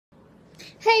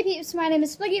Hey peeps, my name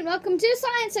is Spiggy and welcome to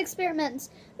Science Experiments.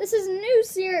 This is a new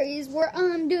series where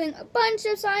I'm doing a bunch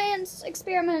of science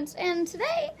experiments, and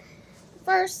today,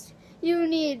 first, you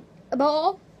need a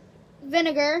bowl,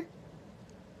 vinegar,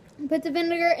 put the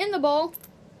vinegar in the bowl,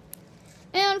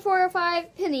 and 4 or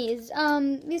 5 pennies.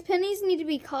 These pennies need to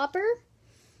be copper,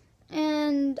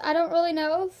 and I don't really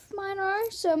know if mine are,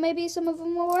 so maybe some of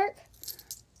them will work.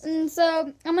 And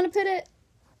so, I'm going to put it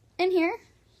in here.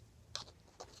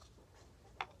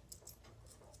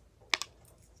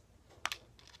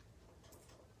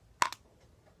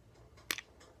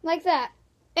 Like that.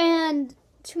 And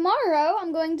tomorrow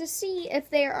I'm going to see if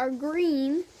they are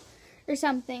green or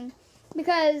something,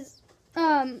 because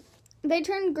they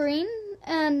turned green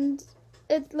and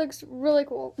it looks really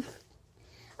cool.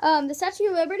 The Statue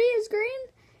of Liberty is green,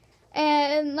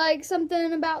 and like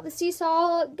something about the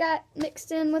seesaw got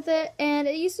mixed in with it, and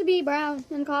it used to be brown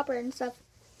and copper and stuff.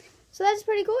 So that's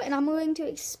pretty cool, and I'm going to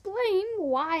explain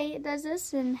why it does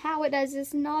this and how it does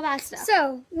this and all that stuff.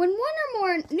 So, when one or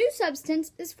more new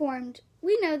substance is formed,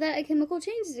 we know that a chemical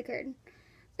change has occurred. In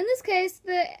this case,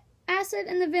 the acid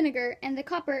in the vinegar and the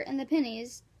copper in the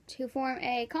pennies to form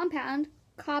a compound,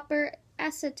 copper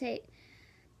acetate,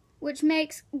 which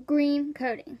makes green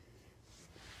coating.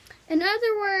 In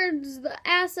other words, the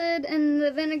acid and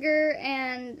the vinegar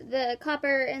and the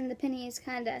copper and the pennies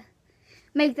kind of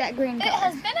make that green color. It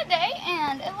has been a day,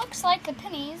 and it looks like the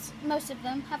pennies, most of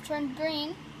them, have turned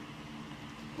green.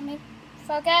 Let me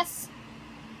focus.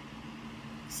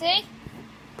 See?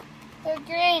 They're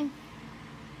green.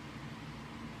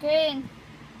 Green.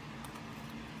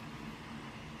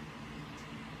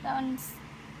 That one's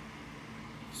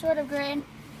sort of green.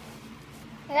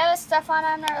 I got this stuff on it,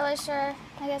 I'm not really sure.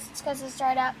 I guess it's because it's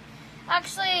dried up.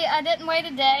 Actually, I didn't wait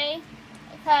a day,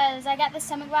 because I got the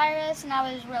stomach virus and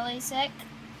I was really sick,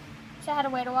 so I had to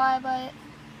wait a while. But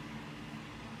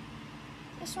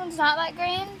this one's not that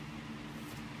green,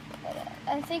 but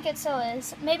I think it still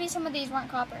is. Maybe some of these weren't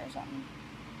copper or something.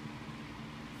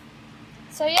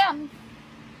 So yeah,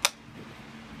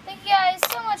 thank you guys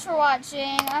so much for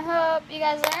watching. I hope you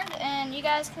guys learned, and you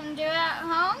guys can do it at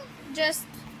home, just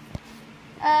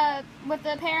with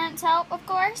the parents' help, of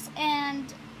course.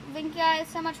 And thank you guys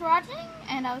so much for watching,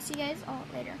 and I'll see you guys all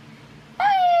later.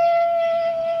 Bye!